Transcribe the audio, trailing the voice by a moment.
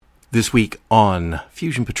This week on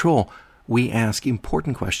Fusion Patrol, we ask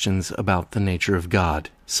important questions about the nature of God,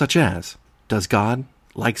 such as, does God,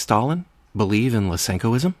 like Stalin, believe in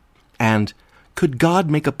Lysenkoism? And could God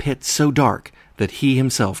make a pit so dark that he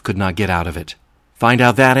himself could not get out of it? Find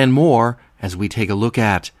out that and more as we take a look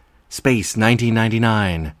at Space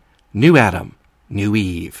 1999, New Adam, New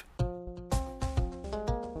Eve.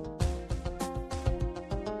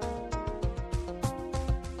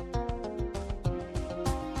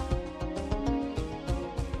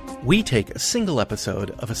 We take a single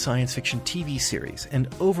episode of a science fiction TV series and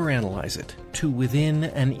overanalyze it to within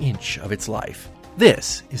an inch of its life.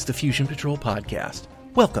 This is the Fusion Patrol Podcast.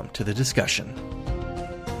 Welcome to the discussion.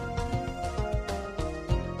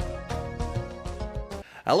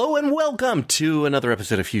 Hello and welcome to another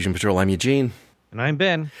episode of Fusion Patrol. I'm Eugene. And I'm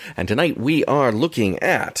Ben. And tonight we are looking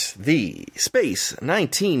at the Space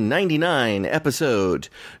 1999 episode,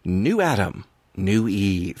 New Adam, New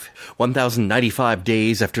Eve. 1,095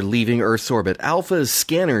 days after leaving Earth's orbit, Alpha's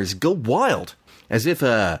scanners go wild, as if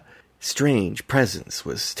a strange presence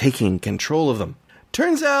was taking control of them.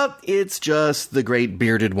 Turns out it's just the great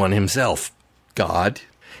bearded one himself, God.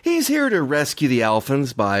 He's here to rescue the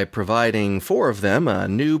Alphans by providing 4 of them a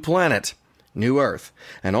new planet, New Earth,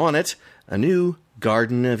 and on it, a new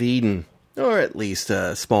Garden of Eden, or at least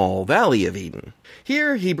a small Valley of Eden.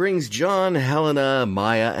 Here he brings John, Helena,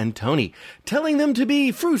 Maya, and Tony, telling them to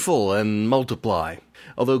be fruitful and multiply.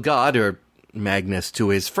 Although God, or Magnus to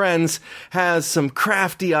his friends, has some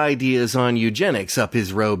crafty ideas on eugenics up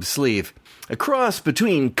his robe sleeve. A cross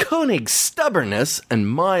between Koenig's stubbornness and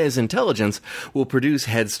Maya's intelligence will produce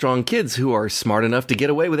headstrong kids who are smart enough to get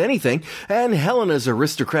away with anything, and Helena's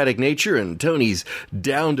aristocratic nature and Tony's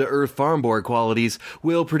down-to-earth farm boy qualities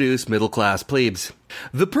will produce middle-class plebes.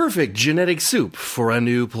 The perfect genetic soup for a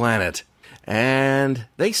new planet. And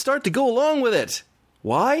they start to go along with it.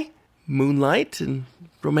 Why? Moonlight and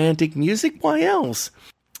romantic music? Why else?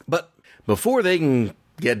 But before they can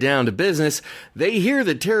get down to business, they hear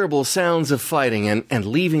the terrible sounds of fighting, and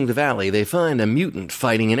leaving the valley, they find a mutant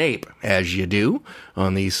fighting an ape, as you do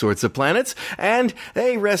on these sorts of planets, and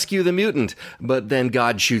they rescue the mutant. But then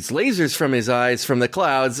God shoots lasers from his eyes from the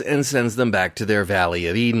clouds and sends them back to their Valley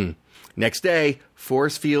of Eden. Next day,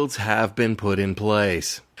 force fields have been put in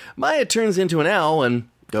place. Maya turns into an owl and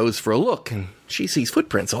goes for a look, and she sees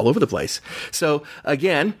footprints all over the place. So,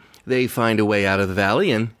 again, they find a way out of the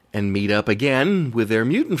valley and meet up again with their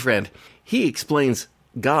mutant friend. He explains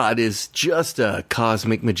God is just a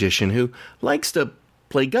cosmic magician who likes to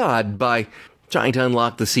play God by trying to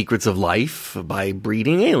unlock the secrets of life by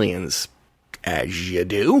breeding aliens. As you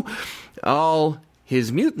do. All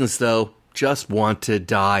his mutants, though, just want to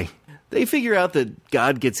die. They figure out that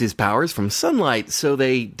God gets his powers from sunlight, so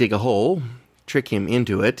they dig a hole, trick him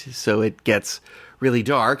into it, so it gets really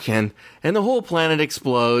dark, and the whole planet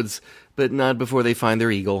explodes, but not before they find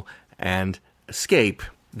their eagle and escape.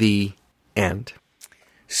 The end.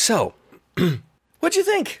 So, what'd you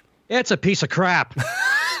think? It's a piece of crap.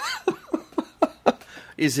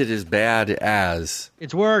 Is it as bad as...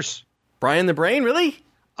 It's worse. Brian the Brain, really?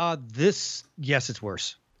 Yes, it's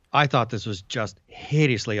worse. I thought this was just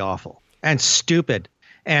hideously awful and stupid.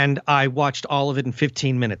 And I watched all of it in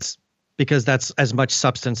 15 minutes because that's as much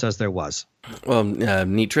substance as there was. Well,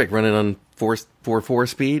 neat trick. Run it on 4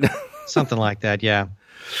 speed. Something like that, yeah.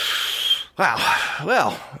 Wow.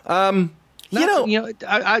 Well, I'm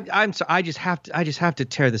sorry. I just have to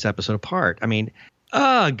tear this episode apart. I mean,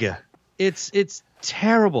 ugh, it's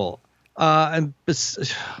terrible.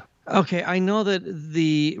 Okay, I know that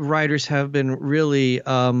the writers have been really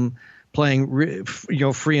playing,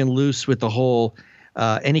 free and loose with the whole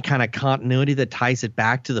any kind of continuity that ties it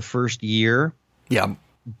back to the first year. Yeah.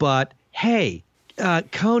 But hey,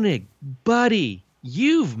 Koenig, buddy,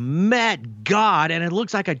 you've met God, and it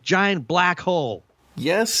looks like a giant black hole.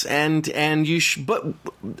 Yes, and you but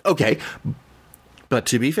okay. But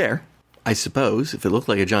to be fair, I suppose if it looked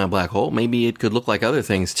like a giant black hole, maybe it could look like other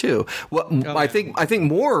things too. Well, I think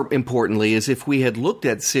more importantly is if we had looked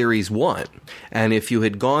at Series 1, and if you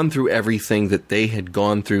had gone through everything that they had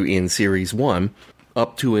gone through in Series 1,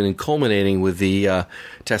 up to and culminating with the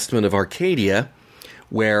Testament of Arcadia,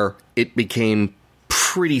 where it became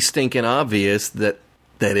pretty stinking obvious that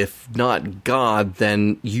if not God,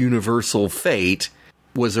 then universal fate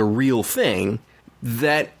was a real thing,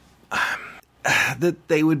 that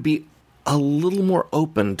they would be a little more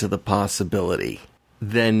open to the possibility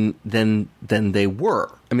than they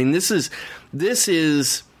were. I mean, this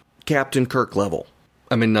is Captain Kirk level.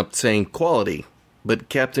 I mean, not saying quality, but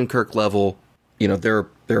Captain Kirk level. You know, there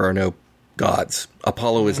are no gods.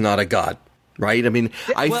 Apollo is not a god. right? I mean,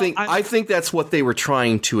 I think that's what they were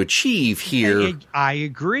trying to achieve here. I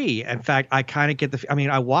agree. In fact, I kind of get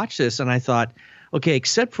I watched this and I thought, okay,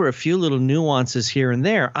 except for a few little nuances here and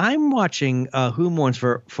there, I'm watching Who Mourns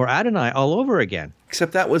for Adonai all over again.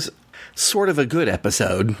 Except that was sort of a good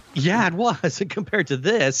episode. Yeah, it was compared to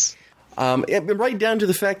this. Right down to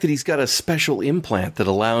the fact that he's got a special implant that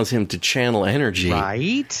allows him to channel energy.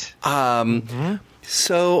 Right.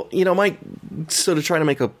 So, Mike, so to try to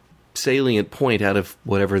make a salient point out of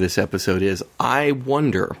whatever this episode is, I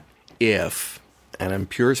wonder if, and I'm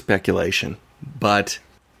pure speculation, but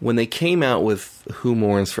when they came out with Who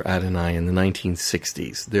Mourns for Adonai in the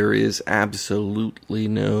 1960s, there is absolutely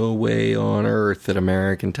no way on earth that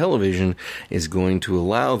American television is going to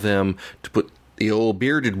allow them to put the old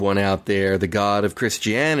bearded one out there, the god of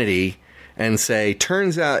Christianity, and say,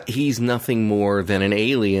 turns out he's nothing more than an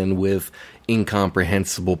alien with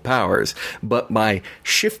incomprehensible powers. But by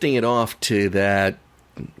shifting it off to that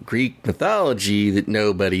Greek mythology that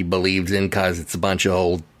nobody believes in because it's a bunch of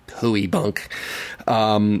old hooey bunk,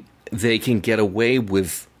 they can get away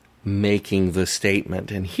with making the statement.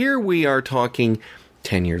 And here we are talking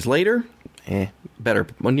 10 years later,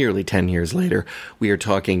 nearly 10 years later. We are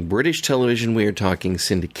talking British television, we are talking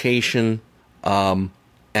syndication, and,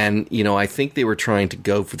 I think they were trying to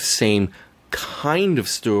go for the same kind of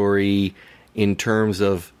story in terms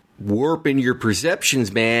of warping your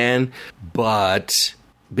perceptions, man, but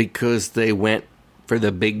because they went for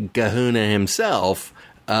the big kahuna himself,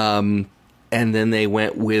 and then they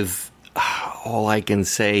went with, all I can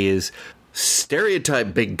say is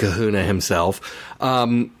stereotype big kahuna himself.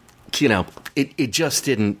 It just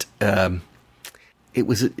didn't. It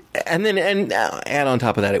was, and add on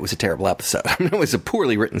top of that, it was a terrible episode. I mean, it was a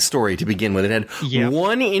poorly written story to begin with. It had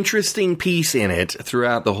one interesting piece in it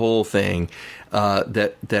throughout the whole thing,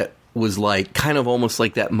 that was like kind of almost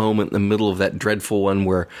like that moment in the middle of that dreadful one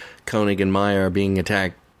where Koenig and Maya are being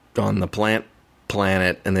attacked on the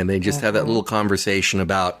planet, and then they just have that little conversation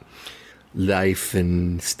about life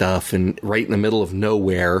and stuff, and right in the middle of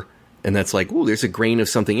nowhere. And that's like, ooh, there's a grain of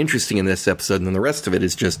something interesting in this episode, and then the rest of it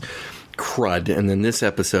is just crud. And then this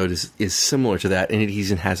episode is similar to that, and it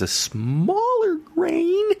even has a smaller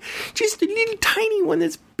grain, just a little tiny one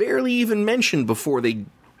that's barely even mentioned before they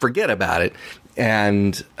forget about it.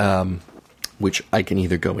 And which I can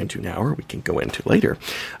either go into now or we can go into later.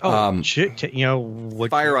 Whatever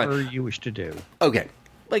you wish to do. Okay.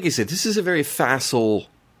 Like I said, this is a very facile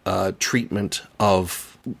treatment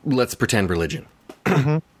of, let's pretend, religion.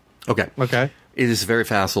 Okay. It is a very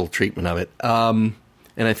facile treatment of it. And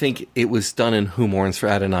I think it was done in Who Mourns for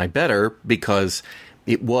Adonai better because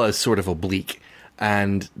it was sort of oblique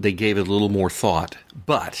and they gave it a little more thought.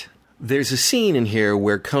 But there's a scene in here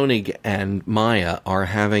where Koenig and Maya are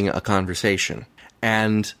having a conversation.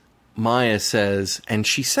 And Maya says, and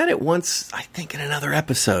she said it once, I think in another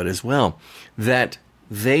episode as well, that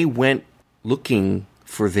they went looking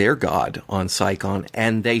for their god on Psychon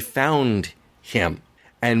and they found him.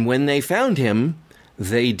 And when they found him,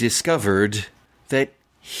 they discovered that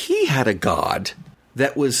he had a god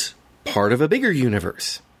that was part of a bigger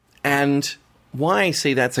universe. And why I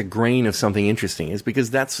say that's a grain of something interesting is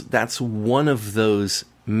because that's one of those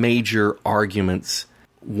major arguments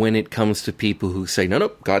when it comes to people who say, no,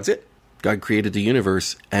 God's it. God created the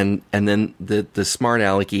universe. And then the smart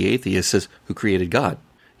alecky atheist says, who created God?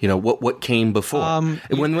 What came before?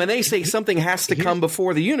 When they say something has to come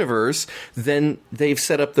before the universe, then they've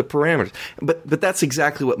set up the parameters. But that's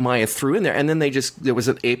exactly what Maya threw in there. And then there was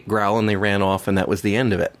an ape growl and they ran off and that was the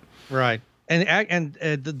end of it. Right. And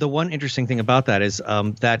the one interesting thing about that is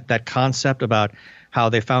that concept about how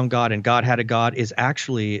they found God and God had a God is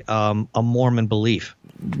actually a Mormon belief.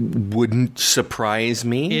 Wouldn't surprise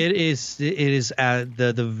me. It is at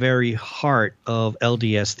the very heart of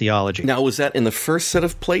LDS theology. Now, was that in the first set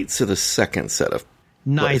of plates or the second set of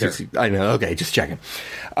Neither. Plates? I know. Okay, just checking.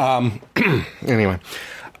 Anyway.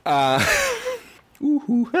 Well,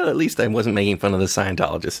 at least I wasn't making fun of the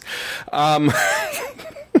Scientologists.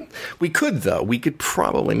 We could, though. We could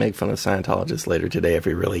probably make fun of Scientologists later today if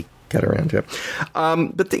we really got around to it.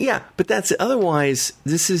 But that's it. Otherwise,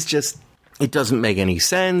 this is just, it doesn't make any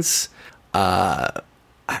sense. I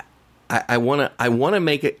want to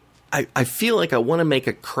make it, I feel like I want to make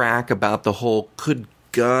a crack about the whole, could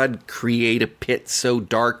God create a pit so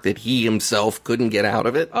dark that he himself couldn't get out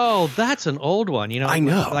of it? Oh, that's an old one. I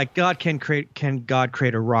know. Like can God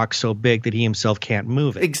create a rock so big that he himself can't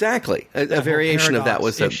move it? Exactly. A variation of that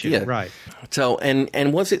was issue, right. So,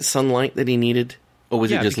 and was it sunlight that he needed? Or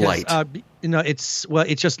was it just light?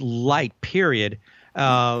 It's just light, period.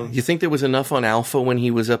 You think there was enough on Alpha when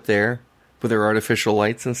he was up there with their artificial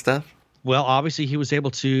lights and stuff? Well, obviously he was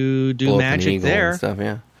able to do Blow up an magic eagle there. and stuff,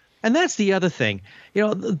 yeah. And that's the other thing,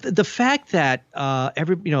 the fact that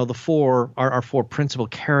the our four principal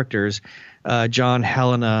characters, John,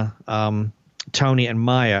 Helena, Tony, and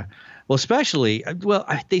Maya,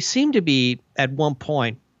 they seem to be at one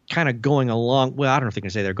point kind of going along. Well, I don't know if they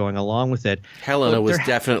can say they're going along with it. Helena was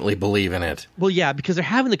definitely believing it. Well, yeah, because they're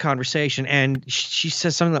having the conversation, and she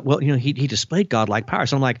says something like, "Well, he displayed godlike power."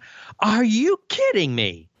 So I'm like, "Are you kidding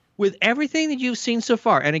me?" With everything that you've seen so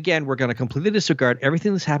far, and again, we're going to completely disregard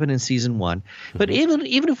everything that's happened in season 1. But even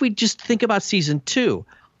if we just think about season 2,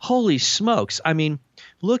 holy smokes! I mean,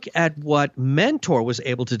 look at what Mentor was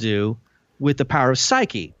able to do with the power of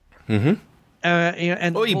Psyche. Mm-hmm.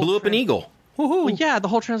 And he blew up an eagle. Well, yeah, the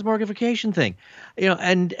whole transmogrification thing.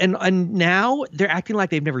 And now they're acting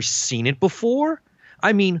like they've never seen it before.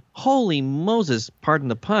 I mean, holy Moses! Pardon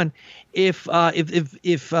the pun. If Magnus,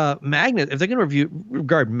 if they're going to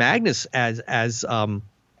regard Magnus as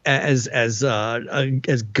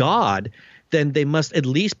God, then they must at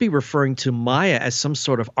least be referring to Maya as some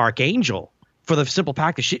sort of archangel. For the simple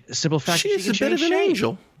fact that she can a bit of an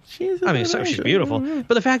angel. She's beautiful,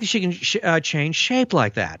 but the fact that she can change shape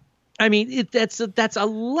like that. I mean, that's a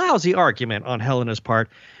lousy argument on Helena's part,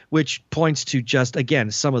 which points to just, again,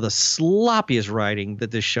 some of the sloppiest writing that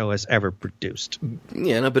this show has ever produced.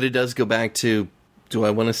 Yeah, no, but it does go back to, do I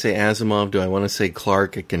want to say Asimov? Do I want to say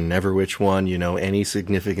Clark? I can never which one. Any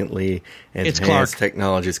significantly enhanced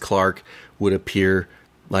technologies, Clark would appear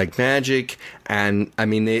like magic. And, I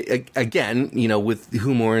mean, again, with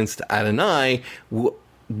Humorins to Adonai,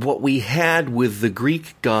 what we had with the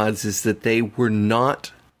Greek gods is that they were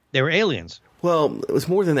not... They were aliens. Well, it was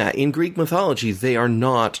more than that. In Greek mythology, they are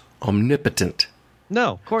not omnipotent.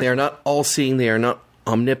 No, of course. They are not all-seeing. They are not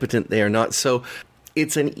omnipotent. They are not. So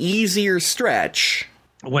it's an easier stretch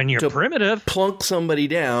when you're primitive. Plunk somebody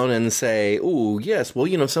down and say, oh, yes,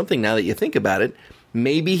 well, something, now that you think about it,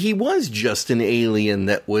 maybe he was just an alien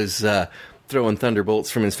that was throwing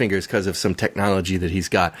thunderbolts from his fingers because of some technology that he's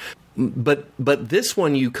got. But this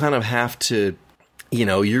one, you kind of have to...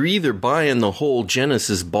 you're either buying the whole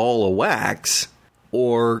Genesis ball of wax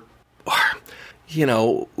or,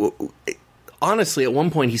 honestly, at one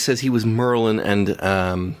point he says he was Merlin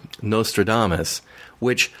and Nostradamus,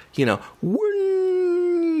 which,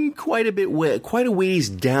 we're quite a ways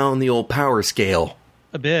down the old power scale.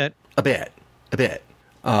 A bit.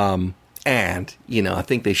 And, I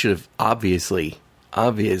think they should have obviously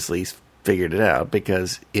figured it out,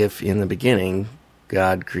 because if in the beginning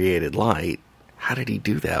God created light, how did he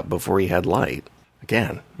do that before he had light?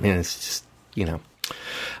 Again, I mean, it's just, I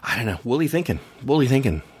don't know. Woolly thinking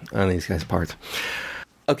on these guys' parts.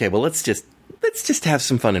 Okay, well, let's just have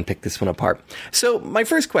some fun and pick this one apart. So my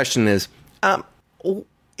first question is, at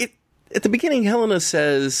the beginning, Helena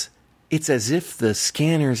says it's as if the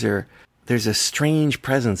scanners there's a strange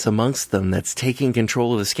presence amongst them that's taking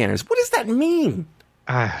control of the scanners. What does that mean?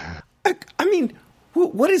 I mean...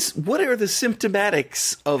 What are the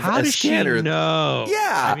symptomatics of a scanner? How does she know?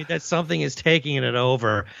 Yeah. I mean, that something is taking it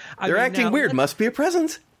over. They're acting weird. Must be a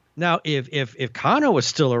presence. Now, if Kano was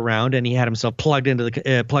still around and he had himself plugged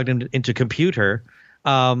into computer,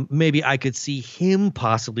 maybe I could see him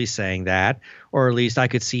possibly saying that, or at least I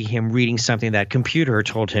could see him reading something that computer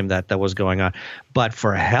told him that was going on. But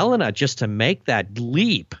for Helena, just to make that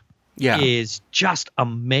leap... is just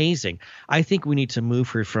amazing. I think we need to move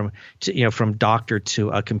her from doctor to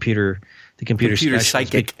a computer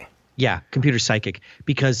psychic. Computer psychic,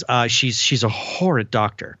 because she's a horrid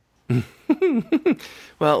doctor.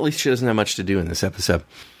 Well, at least she doesn't have much to do in this episode.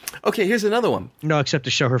 Okay, here's another one. No, except to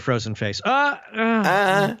show her frozen face.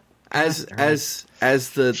 As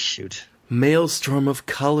the shoot. Maelstrom of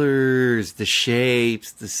colors, the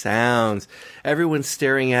shapes, the sounds. Everyone's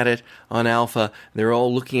staring at it on Alpha. They're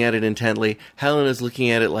all looking at it intently. Helena's looking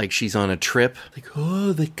at it like she's on a trip. Like,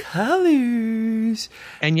 oh, the colors.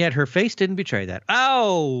 And yet her face didn't betray that.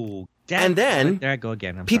 Oh! And then there I go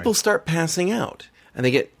again. People start passing out. And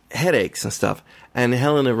they get headaches and stuff. And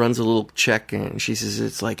Helena runs a little check and she says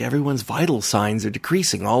it's like everyone's vital signs are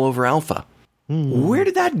decreasing all over Alpha. Where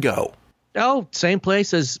did that go? Oh, same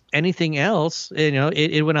place as anything else.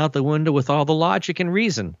 It went out the window with all the logic and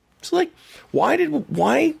reason. So, like,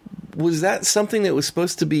 why was that something that was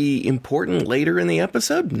supposed to be important later in the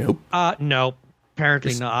episode? Nope. No,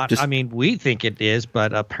 apparently not. I mean, we think it is,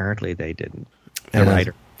 but apparently they didn't. The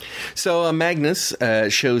writer. So Magnus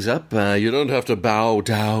shows up. You don't have to bow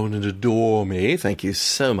down and adore me. Thank you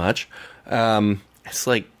so much. It's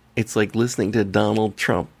like listening to Donald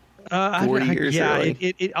Trump. 40 years early.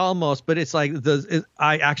 It almost, but it's like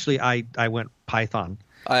I went Python.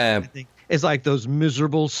 I is like those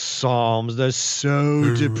miserable psalms. They're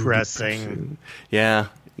so depressing. Yeah.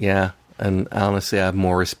 And honestly, I have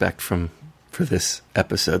more respect for this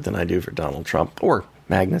episode than I do for Donald Trump or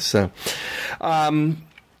Magnus. So,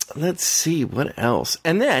 let's see what else.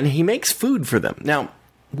 And then he makes food for them. Now,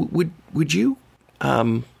 would you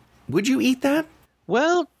eat that?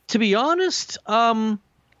 Well, to be honest, real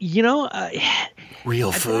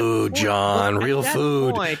food, John. Real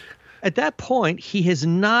food. At that point, he has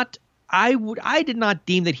not. I did not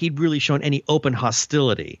deem that he'd really shown any open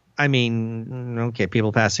hostility. I mean, okay,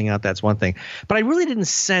 people passing out, that's one thing. But I really didn't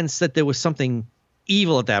sense that there was something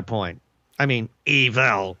evil at that point. I mean,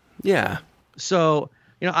 evil. Yeah. So,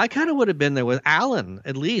 I kind of would have been there with Alan,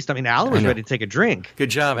 at least. I mean, Alan was ready to take a drink.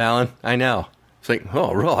 Good job, Alan. I know. It's like,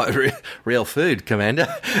 oh, real food, Commander.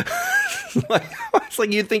 It's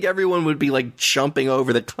like you'd think everyone would be like jumping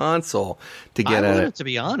over the console to get it. To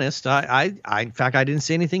be honest, I in fact, I didn't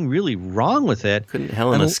see anything really wrong with it. Couldn't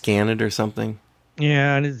Helena scan it or something?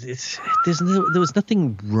 Yeah, and there was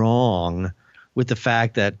nothing wrong with the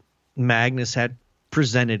fact that Magnus had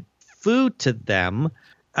presented food to them.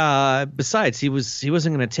 Besides, he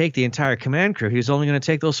wasn't going to take the entire command crew. He was only going to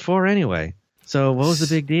take those 4 anyway. So what was the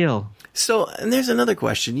big deal? So, and there's another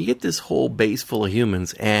question. You get this whole base full of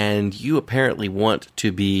humans, and you apparently want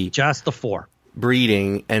to be just the 4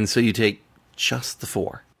 breeding, and so you take just the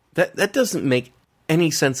 4. That doesn't make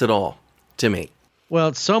any sense at all to me. Well,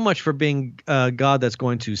 it's so much for being a God that's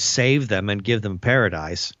going to save them and give them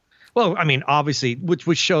paradise. Well, I mean, obviously,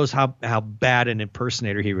 which shows how bad an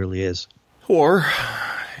impersonator he really is. Or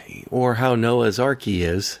how Noah's Ark he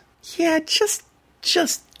is. Yeah, just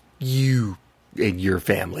you and your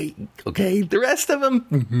family, okay? The rest of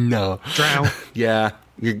them, no. Drown. Yeah,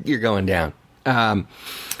 you're going down.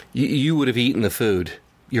 You would have eaten the food.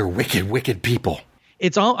 You're wicked, wicked people.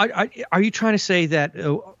 It's all. Are you trying to say that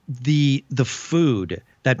the food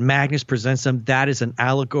that Magnus presents them, that is an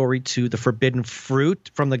allegory to the forbidden fruit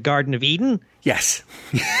from the Garden of Eden? Yes.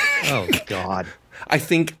 Oh God. I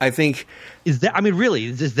think. Is that? I mean, really?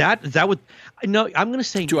 Is that what? No, I'm going to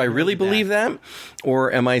say. Do I really believe that,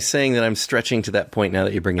 or am I saying that I'm stretching to that point now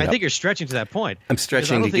that you bring it up? I think you're stretching to that point. I'm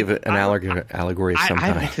stretching to give it an allegory of some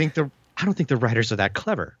kind. I don't think the writers are that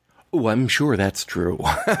clever. Oh, I'm sure that's true.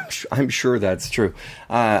 I'm sure that's true.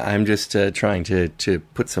 I'm just trying to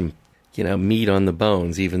put some, meat on the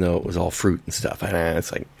bones, even though it was all fruit and stuff.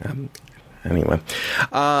 It's like, anyway.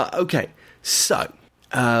 Okay, so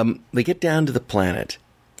they get down to the planet,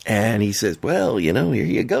 and he says, "Well, here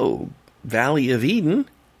you go, Valley of Eden.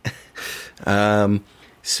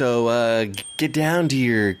 So get down to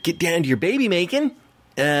your baby making."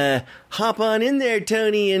 Hop on in there,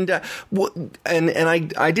 Tony, and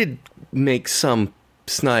I did make some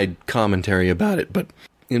snide commentary about it, but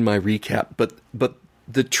in my recap, but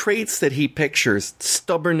the traits that he pictures,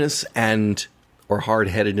 stubbornness or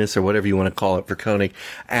hard-headedness or whatever you want to call it for Koenig,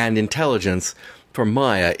 and intelligence for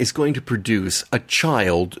Maya is going to produce a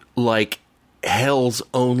child like hell's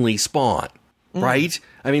only spawn, right?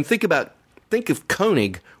 I mean, think if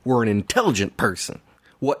Koenig were an intelligent person,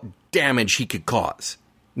 what damage he could cause.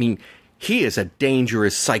 I mean, he is a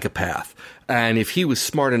dangerous psychopath. And if he was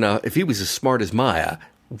as smart as Maya,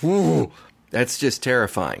 woo, that's just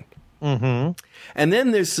terrifying. Mm-hmm. And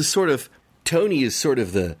then there's the sort of, Tony is sort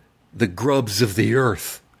of the grubs of the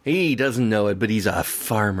earth. He doesn't know it, but he's a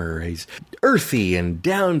farmer. He's earthy and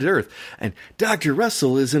down to earth. And Dr.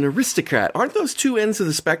 Russell is an aristocrat. Aren't those two ends of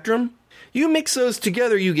the spectrum? You mix those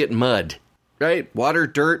together, you get mud, right? Water,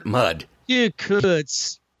 dirt, mud. You could.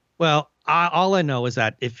 Well, all I know is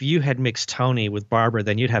that if you had mixed Tony with Barbara,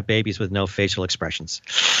 then you'd have babies with no facial expressions.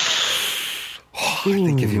 I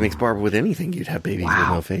think if you mix Barbara with anything, you'd have babies with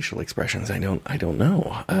no facial expressions. I don't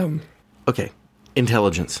know. Okay,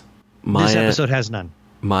 intelligence. Maya, this episode has none.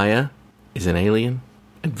 Maya is an alien,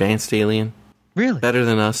 advanced alien. Really? Better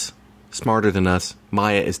than us, smarter than us.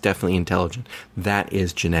 Maya is definitely intelligent. That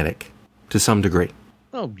is genetic, to some degree.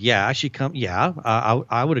 Oh, yeah,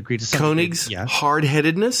 I would agree to some Koenig's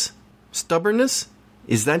hard-headedness, stubbornness,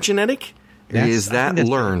 is that genetic? Is that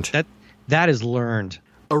learned? That is learned.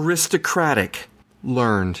 Aristocratic,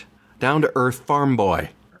 learned. Down-to-earth farm boy,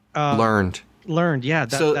 learned. Learned, yeah,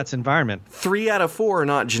 that's environment. 3 out of 4 are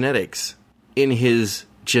not genetics. In his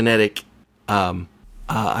genetic,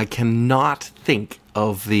 I cannot think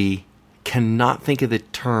of the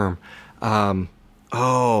term.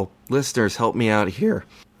 Listeners, help me out here.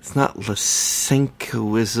 It's not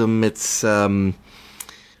Lysenkoism. It's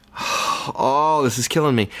this is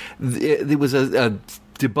killing me. There was a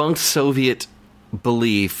debunked Soviet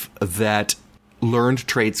belief that learned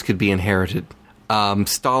traits could be inherited.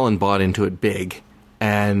 Stalin bought into it big,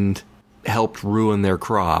 and helped ruin their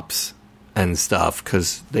crops and stuff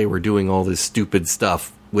because they were doing all this stupid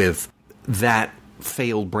stuff with that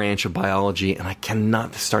failed branch of biology. And I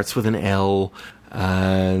cannot, it starts with an L,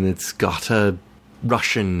 and it's got a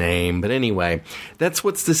Russian name. But anyway, that's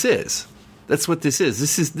what this is. That's what this is.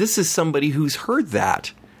 This is somebody who's heard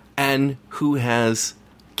that and who has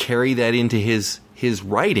carried that into his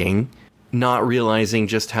writing, not realizing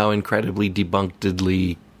just how incredibly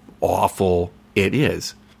debunkedly awful it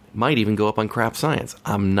is. Might even go up on Crap Science.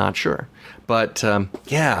 I'm not sure. But,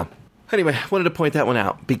 yeah. Anyway, I wanted to point that one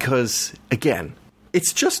out because, again,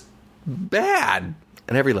 it's just bad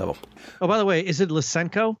at every level. Oh, by the way, is it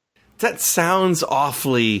Lysenko? That sounds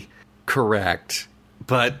awfully correct,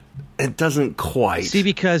 but it doesn't quite. See,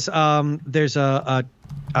 because there's I'm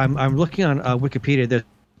looking on Wikipedia. There's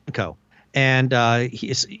Lysenko, and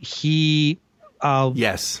he.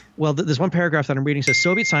 Yes. Well, there's one paragraph that I'm reading says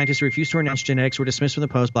Soviet scientists who refused to renounce genetics were dismissed from the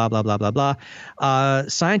post. Blah blah blah blah blah.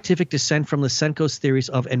 Scientific descent from Lysenko's theories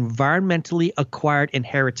of environmentally acquired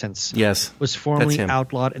inheritance. Yes, was formally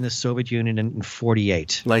outlawed in the Soviet Union in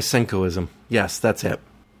 1948. Lysenkoism. Yes, that's it.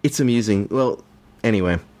 It's amusing. Well,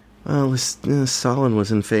 anyway. Stalin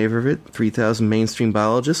was in favor of it. 3,000 mainstream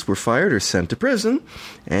biologists were fired or sent to prison,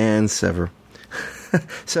 and several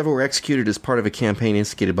were executed as part of a campaign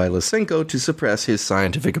instigated by Lysenko to suppress his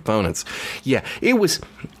scientific opponents. Yeah, it was...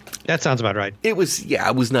 That sounds about right. It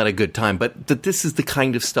was not a good time, but this is the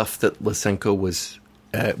kind of stuff that Lysenko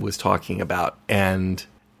was talking about, and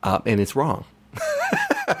it's wrong.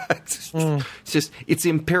 It's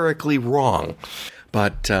empirically wrong.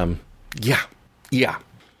 But, yeah.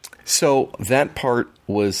 So that part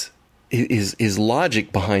was... His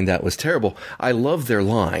logic behind that was terrible. I love their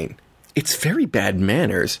line. It's very bad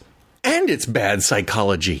manners, and it's bad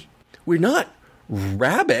psychology. We're not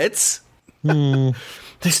rabbits.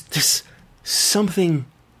 There's something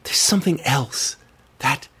else.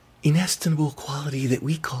 That inestimable quality that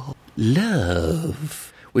we call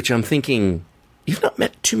love. Which I'm thinking, you've not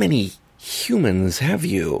met too many humans, have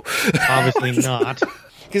you? Obviously not.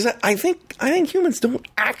 Because I think humans don't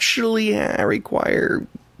actually require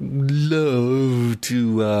love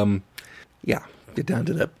to, get down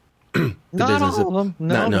to the not all of them.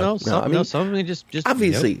 No. Some of them just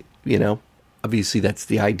obviously, obviously that's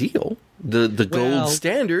the ideal, the gold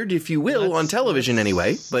standard, if you will, on television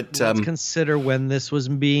anyway. But let's consider when this was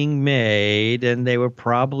being made, and they were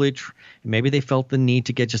probably maybe they felt the need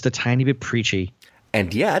to get just a tiny bit preachy,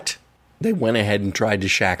 and yet they went ahead and tried to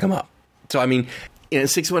shack them up. So I mean,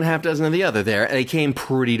 6 1/2 dozen of the other there, and they came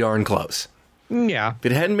pretty darn close. Yeah, if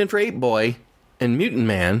it hadn't been for Ape Boy and Mutant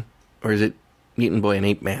Man, or is it Mutant Boy and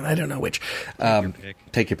Ape Man? I don't know which.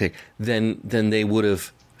 Take your pick. Then they would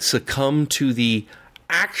have succumbed to the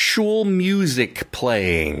actual music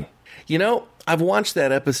playing. I've watched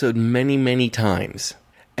that episode many, many times,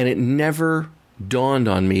 and it never dawned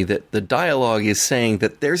on me that the dialogue is saying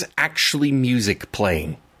that there's actually music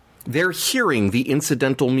playing. They're hearing the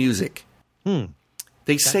incidental music.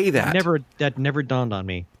 They say that. That never dawned on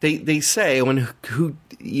me. They say who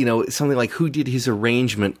something like who did his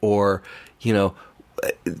arrangement, or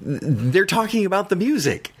they're talking about the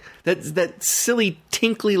music. That silly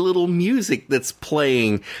tinkly little music that's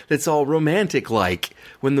playing, that's all romantic like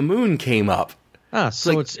when the moon came up.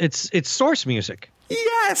 So it's source music.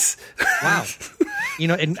 Yes. Wow.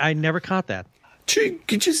 And I never caught that.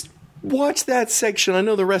 Just watch that section. I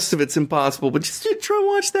know the rest of it's impossible, but just try and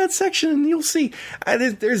watch that section and you'll see.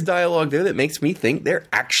 There's dialogue there that makes me think they're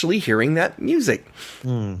actually hearing that music.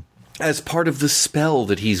 As part of the spell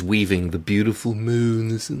that he's weaving, the beautiful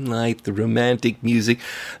moons and light, the romantic music,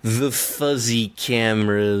 the fuzzy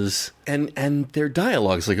cameras, and their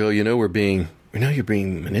dialogue's like, we know you're being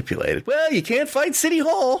manipulated. Well, you can't fight City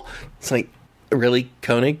Hall. It's like, really,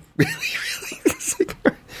 Koenig? Really? It's like,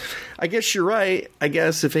 I guess you're right. I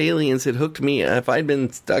guess if aliens had hooked me, if I'd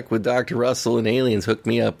been stuck with Dr. Russell and aliens hooked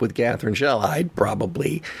me up with Catherine Schell, I'd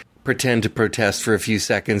probably pretend to protest for a few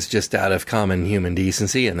seconds just out of common human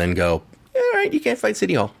decency and then go, all right, you can't fight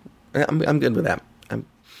City Hall. I'm good with that. I'm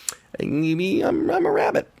a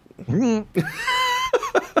rabbit.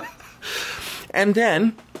 And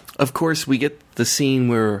then, of course, we get the scene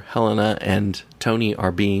where Helena and Tony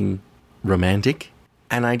are being romantic.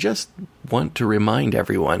 And I just want to remind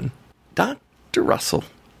everyone, Dr. Russell,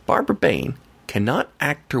 Barbara Bain, cannot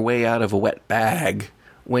act her way out of a wet bag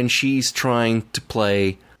when she's trying to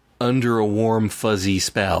play under a warm, fuzzy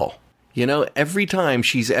spell. Every time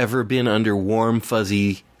she's ever been under warm,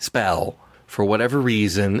 fuzzy spell, for whatever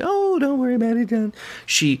reason, don't worry about it, John.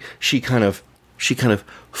 She kind of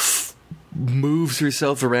moves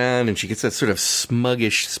herself around, and she gets that sort of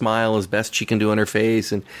smuggish smile as best she can do on her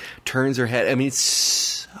face, and turns her head. I mean, it's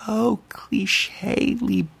so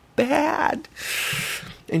clichély bad.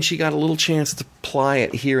 And she got a little chance to ply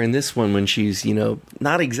it here in this one when she's,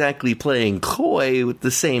 not exactly playing coy at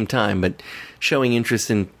the same time, but showing interest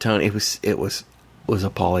in Tony. It was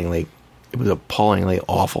appallingly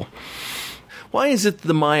awful. Why is it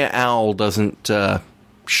the Maya owl doesn't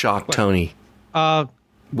shock Tony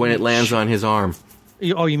when it lands on his arm?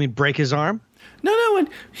 Oh, you mean break his arm? No. When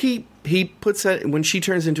he puts that, when she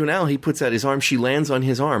turns into an owl, he puts out his arm. She lands on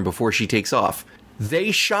his arm before she takes off.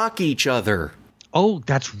 They shock each other. Oh,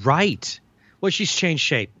 that's right. Well, she's changed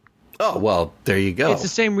shape. Oh, well, there you go. It's the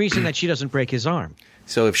same reason that she doesn't break his arm.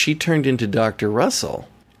 So if she turned into Dr. Russell,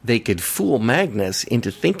 they could fool Magnus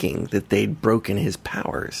into thinking that they'd broken his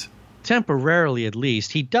powers. Temporarily, at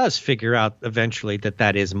least. He does figure out eventually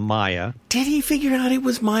that is Maya. Did he figure out it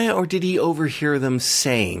was Maya, or did he overhear them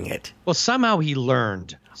saying it? Well, somehow he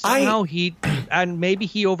learned. And maybe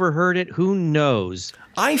he overheard it. Who knows?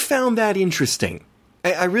 I found that interesting.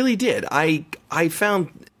 I really did. I found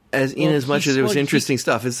as much as it was interesting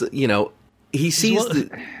stuff. Is he sees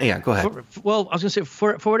yeah. Go ahead. I was going to say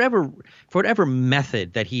for whatever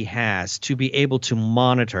method that he has to be able to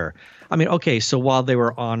monitor. I mean, okay, so while they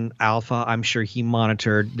were on Alpha, I'm sure he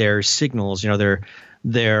monitored their signals.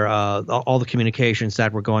 Their all the communications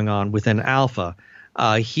that were going on within Alpha.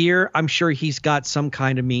 Here, I'm sure he's got some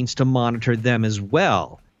kind of means to monitor them as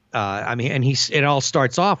well. It all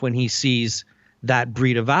starts off when he sees that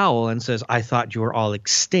breed of owl and says, "I thought you were all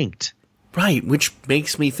extinct." Right, which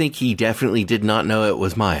makes me think he definitely did not know it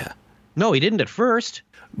was Maya. No, he didn't at first.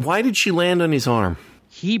 Why did she land on his arm?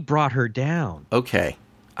 He brought her down. Okay.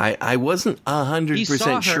 I wasn't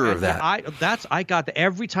 100% sure of that. I got that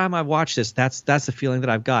every time I watch this. That's the feeling that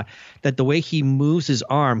I've got, that the way he moves his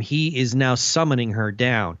arm, he is now summoning her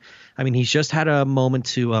down. I mean, he's just had a moment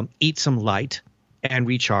to eat some light and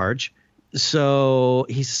recharge. So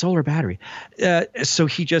he's a solar battery. So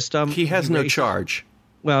he just he has no charge.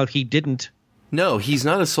 Well, he didn't. No, he's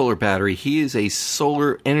not a solar battery. He is a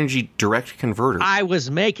solar energy direct converter. I was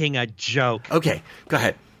making a joke. Okay, go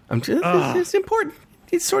ahead. It's important.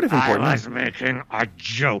 It's sort of important. I was making a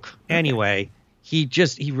joke. Anyway, he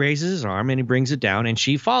raises his arm and he brings it down, and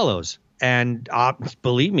she follows. And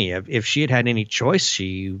believe me, if she had any choice,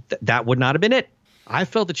 that would not have been it. I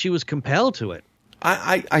felt that she was compelled to it.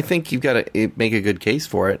 I think you've got to make a good case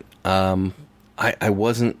for it. I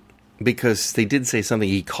wasn't, because they did say something.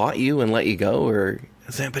 He caught you and let you go,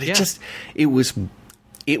 but it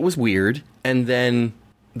was weird. And then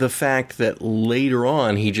the fact that later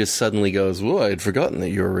on he just suddenly goes, "Well, I'd forgotten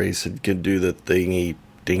that your race could do the thingy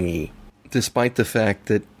dingy," despite the fact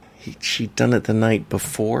that she'd done it the night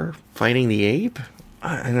before fighting the ape.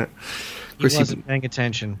 He wasn't paying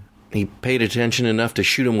attention. He paid attention enough to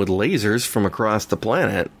shoot him with lasers from across the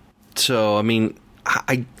planet. So, I mean,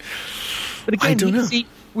 but again, I don't know. See,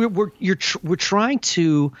 we're trying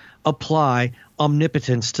to apply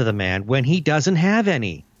omnipotence to the man when he doesn't have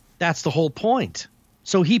any. That's the whole point.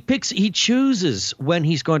 So he chooses when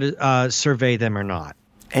he's going to survey them or not.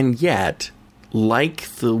 And yet, like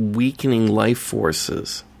the weakening life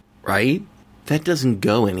forces, right? That doesn't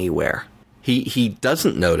go anywhere. He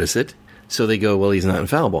doesn't notice it. So they go, "Well, he's not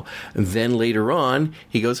infallible." And then later on,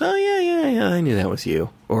 he goes, "Oh, yeah, I knew that was you."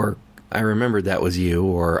 Or, "I remembered that was you."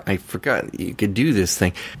 Or, "I forgot you could do this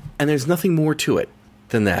thing." And there's nothing more to it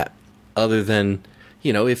than that. Other than,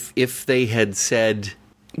 if they had said,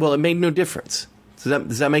 well, it made no difference.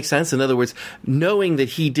 Does that make sense? In other words, knowing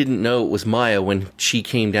that he didn't know it was Maya when she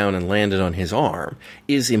came down and landed on his arm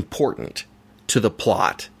is important to the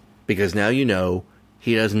plot. Because now he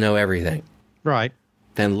doesn't know everything. Right.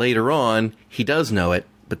 Then later on, he does know it,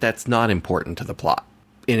 but that's not important to the plot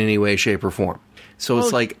in any way, shape, or form. So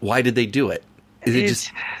it's like, why did they do it?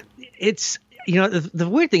 It's the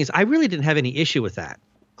weird thing is, I really didn't have any issue with that.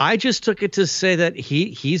 I just took it to say that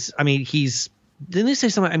he's didn't they say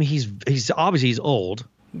something? I mean, he's obviously old.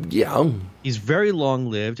 Yeah. He's very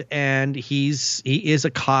long-lived, and he is a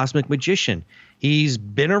cosmic magician. He's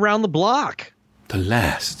been around the block. The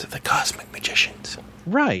last of the cosmic magicians.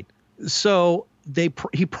 Right. So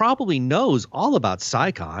he probably knows all about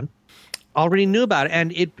Psychon, already knew about it, and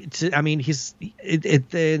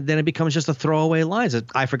then it becomes just a throwaway line.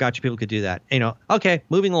 I forgot you people could do that. Okay,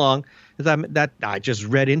 moving along. That I just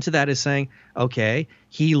read into that as saying, okay,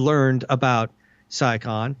 he learned about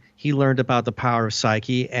Psychon, he learned about the power of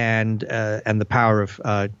psyche and the power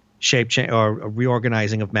of shape change or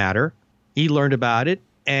reorganizing of matter. He learned about it,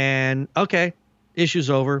 and okay, issue's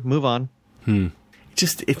over, move on.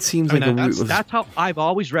 It seems that's how I've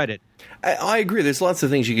always read it. I agree. There's lots of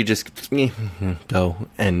things you could just go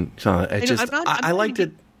and I liked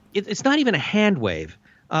it. It's not even a hand wave.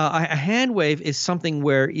 A hand wave is something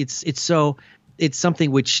where it's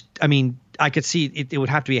something which, I mean, I could see it would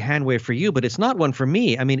have to be a hand wave for you, but it's not one for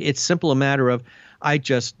me. I mean, it's simple a matter of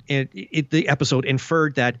the episode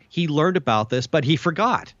inferred that he learned about this, but he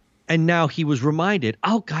forgot. And now he was reminded,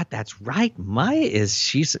 oh, God, that's right. Maya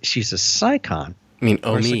she's a Psychon. I mean,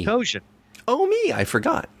 oh, me. Psychosian. Oh, me. I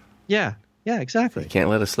forgot. Yeah, exactly. You can't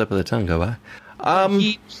let a slip of the tongue go by.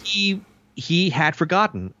 He had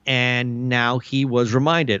forgotten, and now he was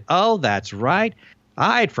reminded, oh, that's right.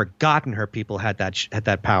 I had forgotten her people had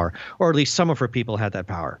that power, or at least some of her people had that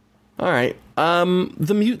power. All right.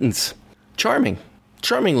 The mutants. Charming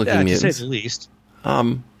looking mutants. To say the least.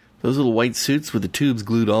 Those little white suits with the tubes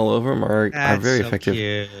glued all over them are very so effective.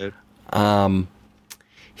 Cute.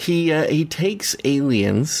 He takes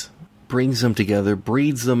aliens, brings them together,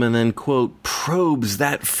 breeds them, and then, quote, probes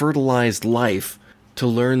that fertilized life to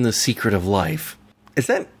learn the secret of life. Is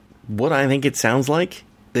that what I think it sounds like?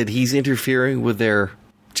 That he's interfering with their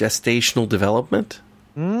gestational development?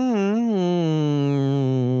 Fetal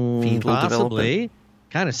possibly. development?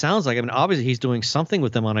 Kind of sounds like. I mean, obviously he's doing something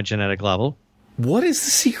with them on a genetic level. What is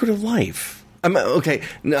the secret of life? Okay,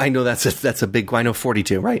 I know that's a big. I know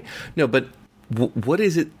 42, right? No, but what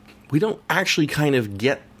is it? We don't actually kind of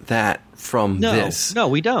get that from this. No,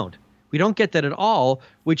 we don't. We don't get that at all.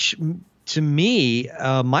 Which, to me,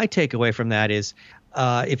 my takeaway from that is,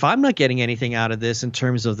 if I'm not getting anything out of this in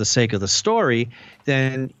terms of the sake of the story,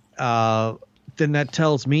 then that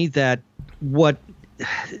tells me that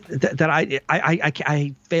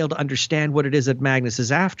I fail to understand what it is that Magnus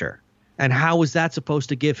is after. And how is that supposed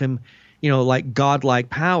to give him, like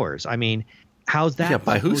godlike powers? I mean, how's that? Yeah,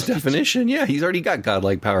 by whose definition? Yeah, he's already got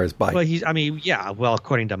godlike powers. Well,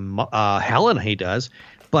 according to Helen, he does.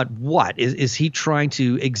 But what is he trying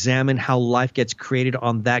to examine how life gets created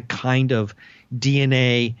on that kind of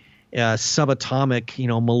DNA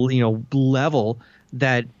subatomic, level,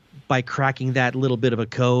 that by cracking that little bit of a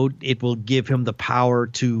code, it will give him the power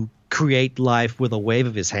to create life with a wave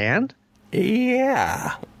of his hand?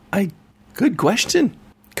 Yeah. Good question.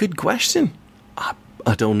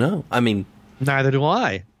 I don't know. I mean, neither do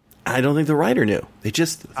I. I don't think the writer knew. They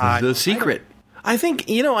just the secret. I think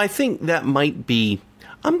that might be.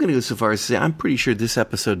 I'm going to go so far as to say I'm pretty sure this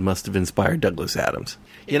episode must have inspired Douglas Adams.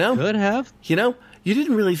 Could have. You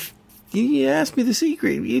didn't really. You asked me the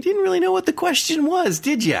secret. You didn't really know what the question was,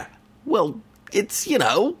 did you? Well, it's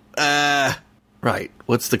right.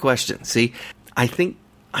 What's the question? See, I think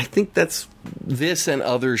that's this and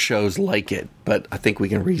other shows like it, but I think we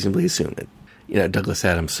can reasonably assume that Douglas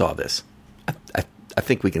Adams saw this. I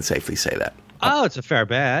think we can safely say that. Oh, it's a fair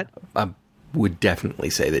bet. I would definitely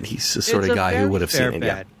say that he's the sort of guy who would have seen it.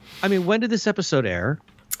 Yeah. I mean, when did this episode air?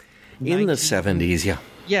 In the 70s, yeah.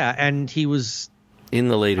 Yeah, and he was in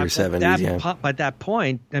the later 70s. Yeah. By that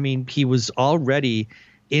point, I mean, he was already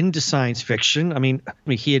into science fiction. I mean,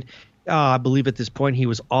 he had. I believe at this point he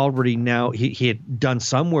was already he had done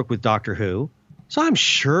some work with Doctor Who. So I'm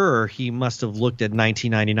sure he must have looked at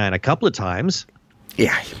 1999 a couple of times.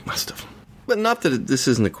 Yeah, he must have. But not that this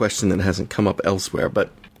isn't a question that hasn't come up elsewhere.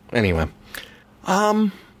 But anyway,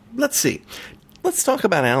 let's see. Let's talk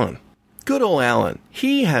about Alan. Good old Alan.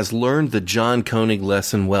 He has learned the John Koenig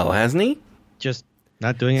lesson well, hasn't he? Just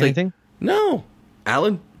not doing anything? No.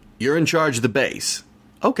 Alan, you're in charge of the base.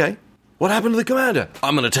 Okay. What happened to the commander?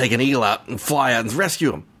 I'm going to take an eagle out and fly out and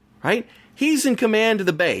rescue him. Right? He's in command of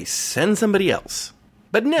the base. Send somebody else.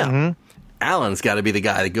 But no. Alan's got to be the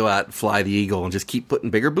guy to go out and fly the eagle and just keep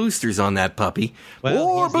putting bigger boosters on that puppy. Well,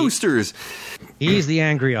 more boosters. He's the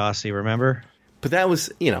angry Aussie, remember? But that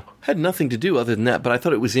was, had nothing to do other than that. But I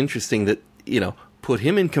thought it was interesting that, put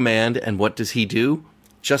him in command, and what does he do?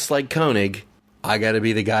 Just like Koenig, I got to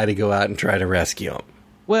be the guy to go out and try to rescue him.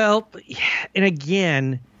 Well, and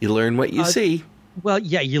again, you learn what you see. Well,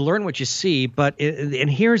 yeah, you learn what you see, but and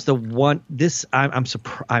here's the one.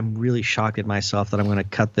 I'm really shocked at myself that I'm going to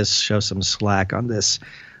cut this show some slack on this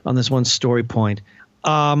one story point.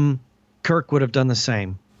 Kirk would have done the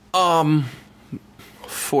same.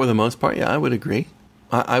 For the most part, yeah, I would agree.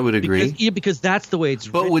 I would agree. Because that's the way it's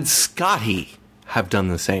written. But would Scotty have done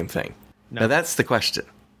the same thing? No. Now that's the question.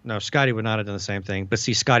 No, Scotty would not have done the same thing. But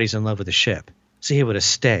see, Scotty's in love with the ship. So he would have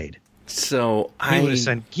stayed. So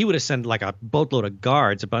he would have sent like a boatload of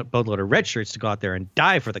guards, a boatload of red shirts to go out there and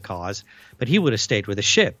die for the cause. But he would have stayed with the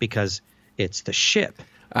ship because it's the ship.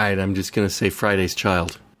 All right, I'm just going to say Friday's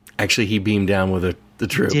Child. Actually, he beamed down with the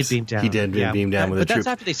troops. He did beam down. He did beam down with the troops. But that's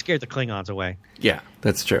after they scared the Klingons away. Yeah,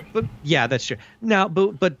 that's true. But yeah, that's true. Now,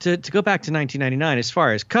 but to go back to 1999, as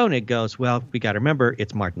far as Koenig goes, well, we got to remember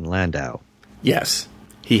it's Martin Landau. Yes,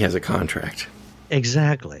 he has a contract.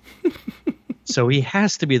 Exactly. So he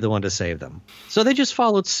has to be the one to save them. So they just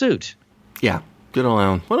followed suit. Yeah, good old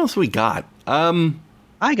Alan. What else we got?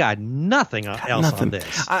 I got nothing else on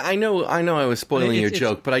this. I know I was spoiling your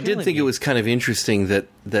joke, but I did think it was kind of interesting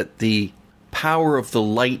that the power of the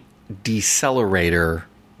light decelerator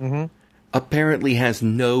apparently has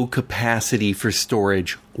no capacity for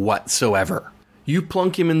storage whatsoever. You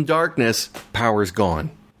plunk him in darkness, power's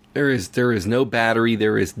gone. There is no battery,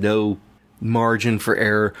 there is no margin for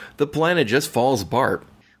error. The planet just falls apart.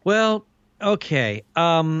 Well, okay.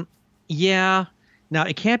 Yeah. Now,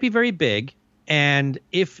 it can't be very big. And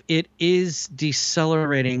if it is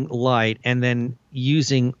decelerating light and then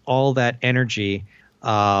using all that energy,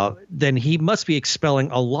 then he must be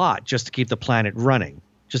expelling a lot just to keep the planet running,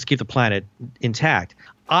 just to keep the planet intact.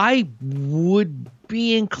 I would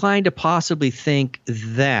be inclined to possibly think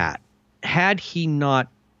that had he not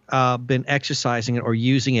been exercising it or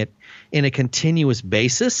using it in a continuous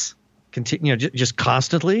basis, just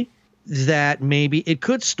constantly, that maybe it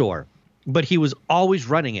could store. But he was always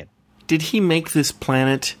running it. Did he make this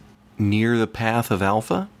planet near the path of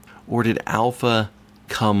Alpha? Or did Alpha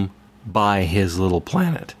come by his little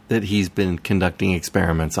planet that he's been conducting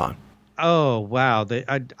experiments on? Oh, wow.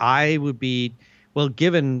 I would be... Well,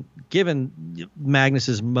 given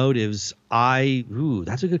Magnus's motives,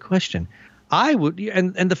 that's a good question. I would...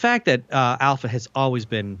 And the fact that Alpha has always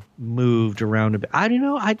been moved around a bit. I don't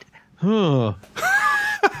know.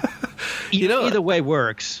 Either way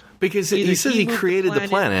works. Because he says he created the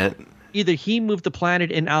planet. Either he moved the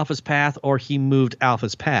planet in Alpha's path or he moved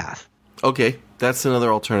Alpha's path. Okay, that's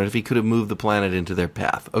another alternative. He could have moved the planet into their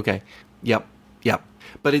path. Okay, yep.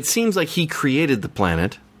 But it seems like he created the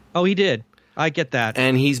planet. Oh, he did. I get that.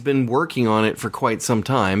 And he's been working on it for quite some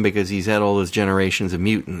time because he's had all those generations of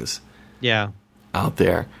mutants. Yeah. Out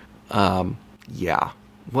there. Yeah.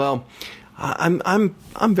 Well,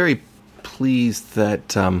 I'm very pleased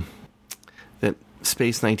that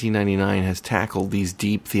Space 1999 has tackled these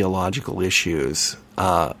deep theological issues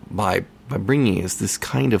by bringing us this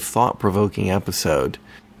kind of thought-provoking episode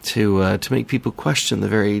to make people question the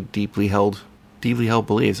very deeply held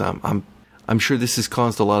beliefs. I'm sure this has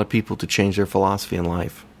caused a lot of people to change their philosophy in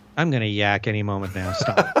life. I'm going to yak any moment now.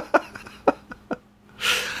 Stop.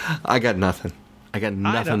 I got nothing. I don't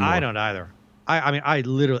either.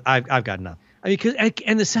 I've got nothing. I mean,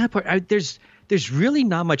 and the sad part, there's really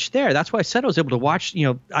not much there. That's why I said I was able to watch,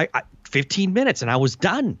 15 minutes and I was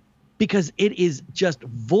done because it is just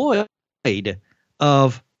void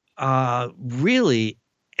of really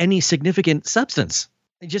any significant substance.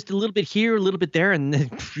 Just a little bit here, a little bit there, and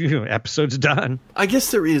the episode's done. I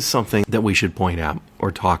guess there is something that we should point out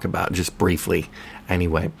or talk about just briefly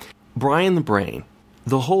anyway. Brian the Brain,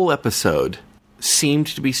 the whole episode seemed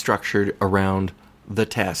to be structured around the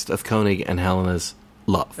test of Koenig and Helena's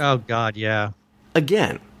love. Oh, God, yeah.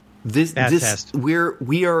 Again, this test.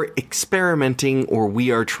 We are experimenting, or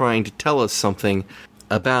we are trying to tell us something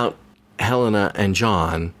about Helena and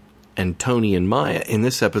John and Tony and Maya in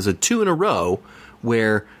this episode, 2 in a row,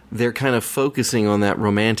 where they're kind of focusing on that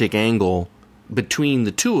romantic angle between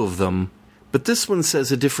the two of them. But this one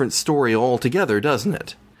says a different story altogether, doesn't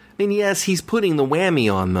it? I mean, yes, he's putting the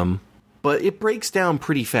whammy on them, but it breaks down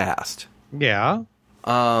pretty fast. Yeah.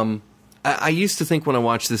 I used to think when I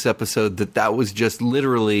watched this episode that was just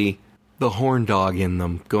literally the horn dog in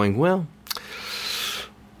them going, well,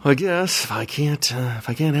 I guess if I can't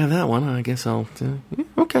have that one, I guess I'll,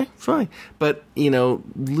 okay, fine. But,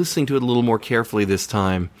 listening to it a little more carefully this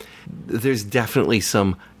time, there's definitely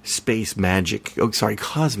some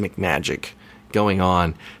cosmic magic going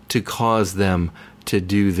on to cause them to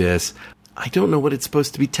do this. I don't know what it's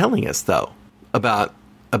supposed to be telling us, though, about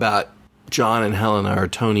John and Helena or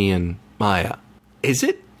Tony and Maya. Is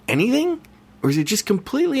it anything? Or is it just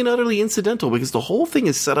completely and utterly incidental? Because the whole thing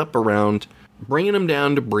is set up around bringing them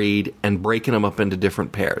down to breed and breaking them up into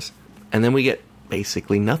different pairs. And then we get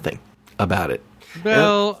basically nothing about it.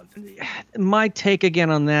 Well, my take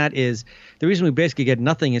again on that is the reason we basically get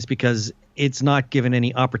nothing is because it's not given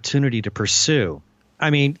any opportunity to pursue.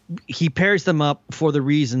 I mean, he pairs them up for the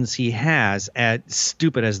reasons he has, as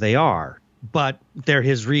stupid as they are. But they're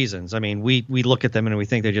his reasons. I mean, we look at them and we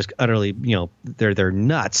think they're just utterly, they're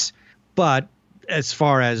nuts. But as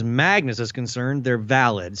far as Magnus is concerned, they're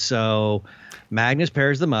valid. So Magnus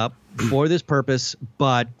pairs them up for this purpose,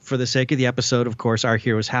 but for the sake of the episode, of course, our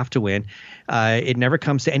heroes have to win. It never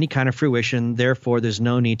comes to any kind of fruition. Therefore, there's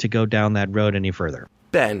no need to go down that road any further.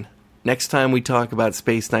 Ben, next time we talk about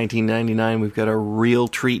Space 1999, we've got a real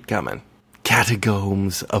treat coming.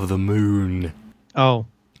 Catacombs of the Moon. Oh,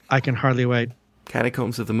 I can hardly wait.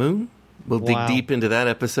 Catacombs of the Moon? We'll dig deep into that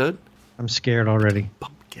episode. I'm scared already.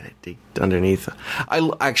 Get it deep underneath.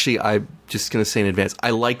 I'm just going to say in advance,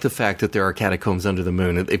 I like the fact that there are catacombs under the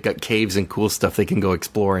moon. They've got caves and cool stuff they can go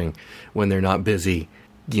exploring when they're not busy,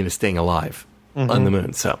 staying alive on the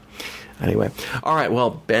moon. So, anyway. All right, well,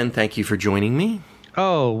 Ben, thank you for joining me.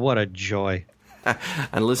 Oh, what a joy.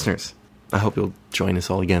 And listeners, I hope you'll join us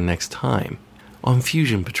all again next time on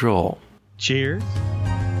Fusion Patrol. Cheers.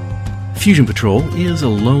 Fusion Patrol is a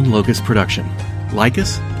Lone Locust production. Like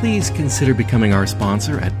us, please consider becoming our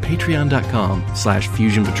sponsor at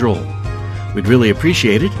patreon.com/Fusion Patrol. We'd really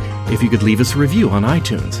appreciate it if you could leave us a review on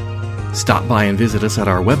iTunes. Stop by and visit us at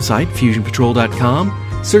our website,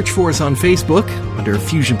 fusionpatrol.com. Search for us on Facebook under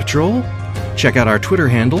Fusion Patrol. Check out our Twitter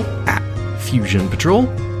handle at Fusion Patrol.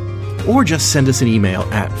 Or just send us an email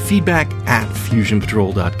at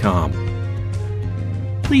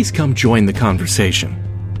feedback@fusionpatrol.com. Please come join the conversation.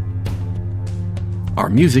 Our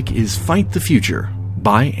music is Fight the Future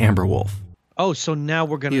by Amberwolf. Oh, so now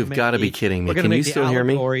we're going to You've got to be kidding me. Can you still hear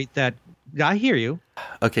me? That I hear you.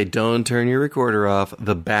 Okay, don't turn your recorder off.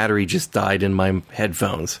 The battery just died in my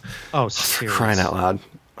headphones. Oh, seriously. Crying out loud.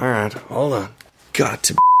 All right, hold on. Got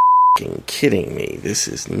to be f***ing kidding me. This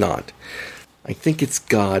is not. I think it's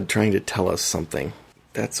God trying to tell us something.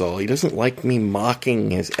 That's all. He doesn't like me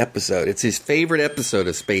mocking his episode. It's his favorite episode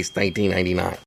of Space 1999.